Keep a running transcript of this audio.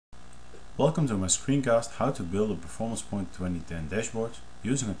Welcome to my screencast how to build a PerformancePoint 2010 dashboard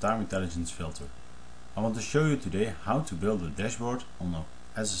using a time intelligence filter. I want to show you today how to build a dashboard on a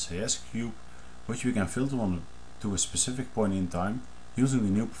SSIS cube which we can filter on to a specific point in time using the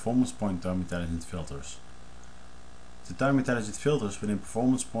new PerformancePoint time intelligence filters. The time intelligence filters within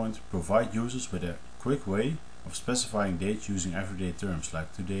PerformancePoint provide users with a quick way of specifying dates using everyday terms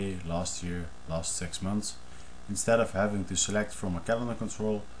like today, last year, last 6 months, instead of having to select from a calendar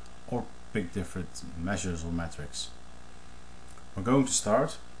control or pick different measures or metrics. We're going to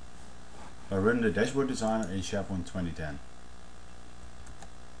start by running the dashboard designer in SharePoint 2010.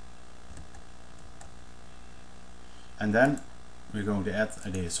 And then we're going to add a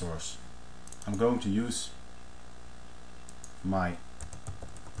data source. I'm going to use my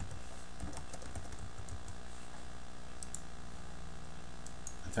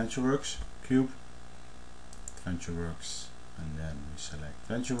AdventureWorks cube, AdventureWorks, and then we select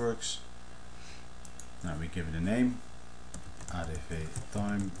AdventureWorks. Now we give it a name, ADV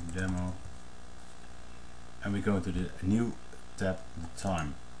time demo, and we go to the new tab, the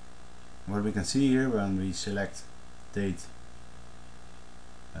time. What we can see here when we select date,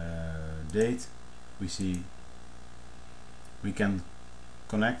 we see we can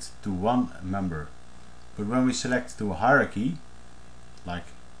connect to one member, but when we select to a hierarchy like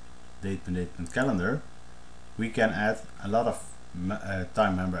date and calendar, we can add a lot of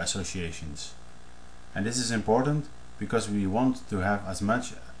time member associations. And this is important because we want to have as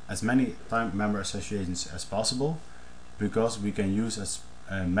many time member associations as possible, because we can use as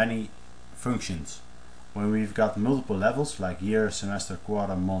many functions. When we've got multiple levels like year, semester,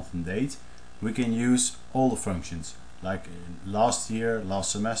 quarter, month and date, we can use all the functions like last year,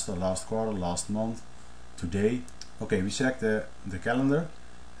 last semester, last quarter, last month, today. Okay, we select the calendar,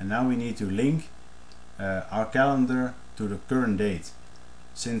 and now we need to link our calendar to the current date.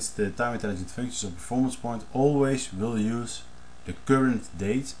 Since the time intelligence functions of PerformancePoint always will use the current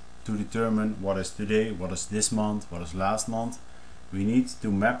date to determine what is today, what is this month, what is last month, we need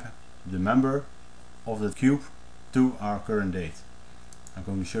to map the member of the cube to our current date. I'm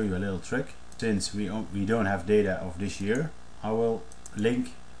going to show you a little trick. Since we don't have data of this year, I will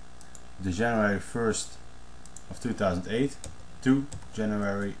link the January 1st of 2008 to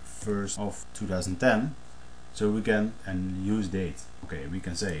January 1st of 2010, so we can use date. Okay, we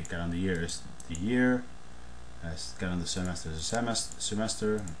can say calendar year is the year, as calendar semester is a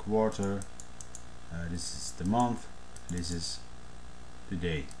semester, a quarter, this is the month, this is the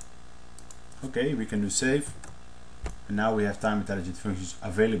day. Okay, we can do save, and now we have time intelligence functions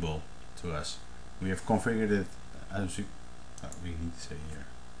available to us. We have configured it as we need to say here,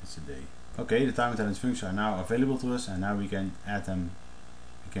 it's a day. Okay, the time intelligence functions are now available to us, and now we can add them.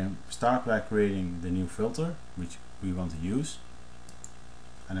 We can start by creating the new filter which we want to use,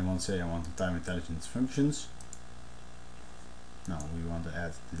 and I want to say I want the time intelligence functions. Now we want to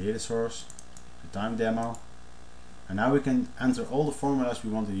add the data source, the time demo, and now we can enter all the formulas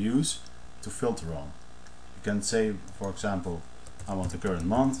we want to use to filter on. You can say, for example, I want the current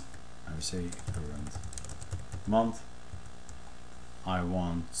month, and we say current month. I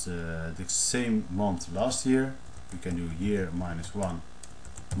want the same month last year. We can do year minus 1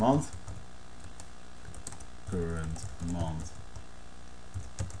 month, current month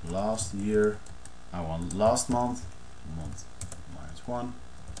last year. I want last month, month minus 1,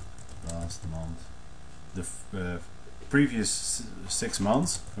 last month, the previous 6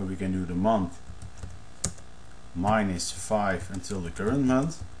 months, where we can do the month minus 5 until the current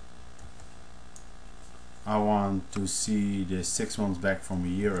month. I want to see the 6 months back from a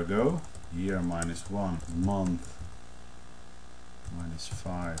year ago, year minus 1, month minus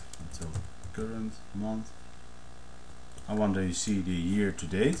 5 until the current month. I want to see the year to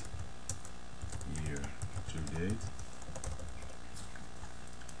date,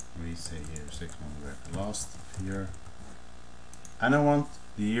 we say here 6 months back last year, and I want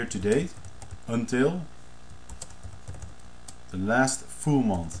the year to date until the last full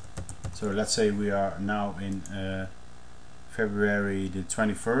month. So let's say we are now in February the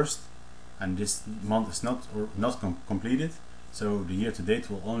 21st, and this month is not completed, so the year to date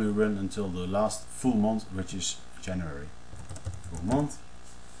will only run until the last full month, which is January. Full month.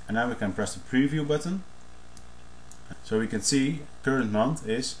 And now we can press the preview button, so we can see current month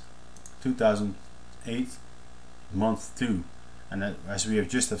is 2008 month 2, and as we have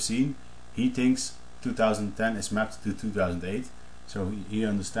just seen, he thinks 2010 is mapped to 2008, so he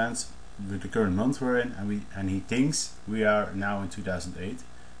understands with the current month we're in, and he thinks we are now in 2008.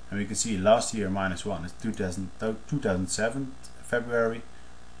 And we can see last year minus 1 is 2007 February,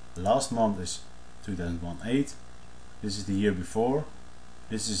 last month is 2018, this is the year before,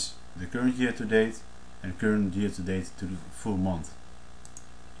 this is the current year to date and current year to date to the full month.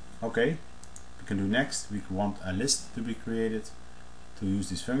 Okay, we can do next. We want a list to be created to use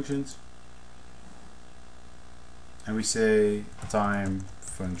these functions, and we say time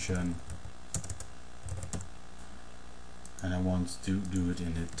function, and I want to do it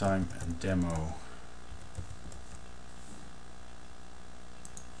in the time demo.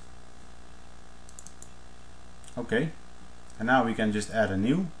 Okay, and now we can just add a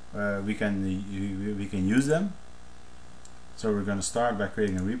new. We can use them. So we're going to start by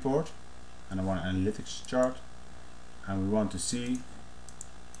creating a report, and I want an analytics chart, and we want to see.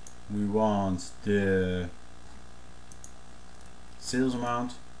 We want the sales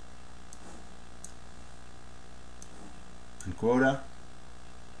amount and quota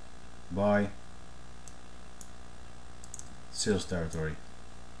by sales territory.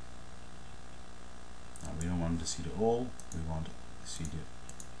 Now we don't want to see the all, we want to see the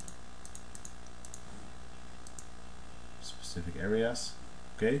specific areas.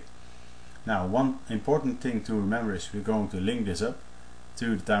 Okay. Now one important thing to remember is we're going to link this up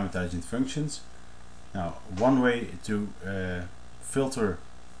to the time intelligent functions. Now one way to filter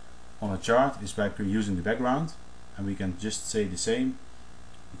on a chart is by using the background, and we can just say the same.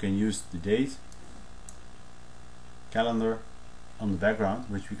 We can use the date, calendar on the background,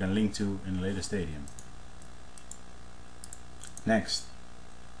 which we can link to in a later stadium. Next,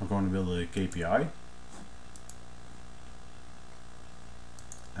 I'm going to build a KPI,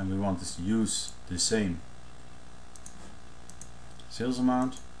 and we want to use the same sales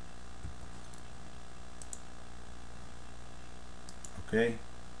amount. Okay,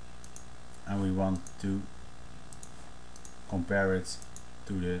 and we want to compare it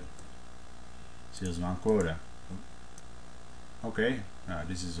to the sales amount quota. Okay, now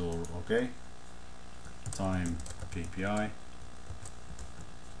this is all okay. Time KPI.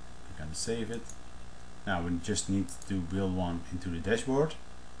 We can save it. Now we just need to build one into the dashboard,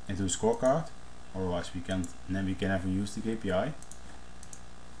 into the scorecard. Otherwise we can never use the KPI.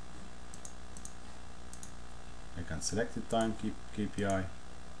 I can select the time KPI.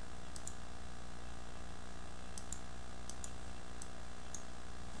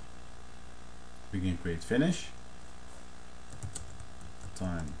 We can create finish.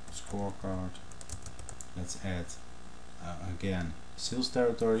 Time scorecard. Let's add again sales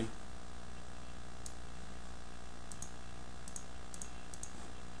territory.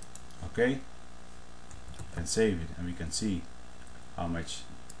 Okay. We can save it and we can see how much.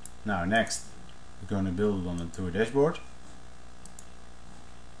 Now next we're going to build it onto a dashboard.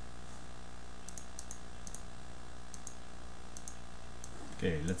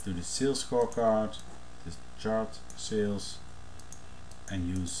 Okay, let's do the sales scorecard, this chart sales, and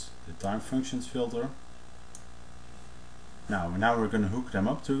use the time functions filter. Now we're going to hook them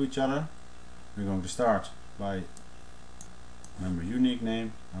up to each other. We're going to start by member unique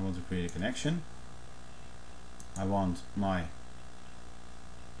name. I want to create a connection. I want my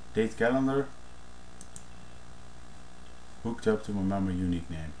date calendar hooked up to my member unique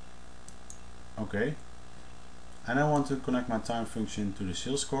name. Okay. And I want to connect my time function to the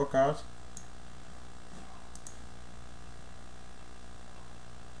sales scorecard.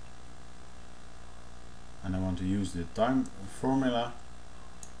 And I want to use the time formula,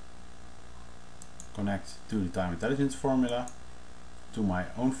 connect to the time intelligence formula, to my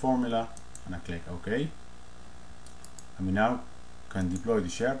own formula, and I click OK. And we now can deploy the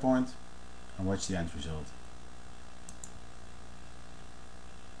SharePoint and watch the end result.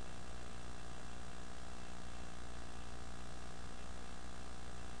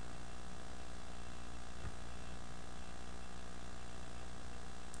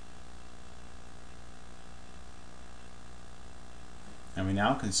 And we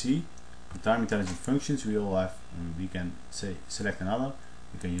now can see the time intelligent functions we all have, and we can say select another.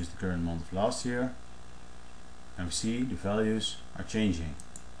 We can use the current month of last year, and we see the values are changing.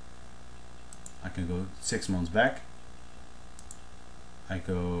 I can go 6 months back. I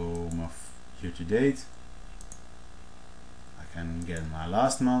go my year to date. I can get my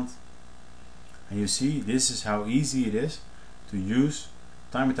last month, and you see this is how easy it is to use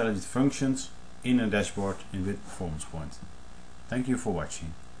time intelligent functions in a dashboard with PerformancePoint. Thank you for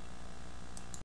watching.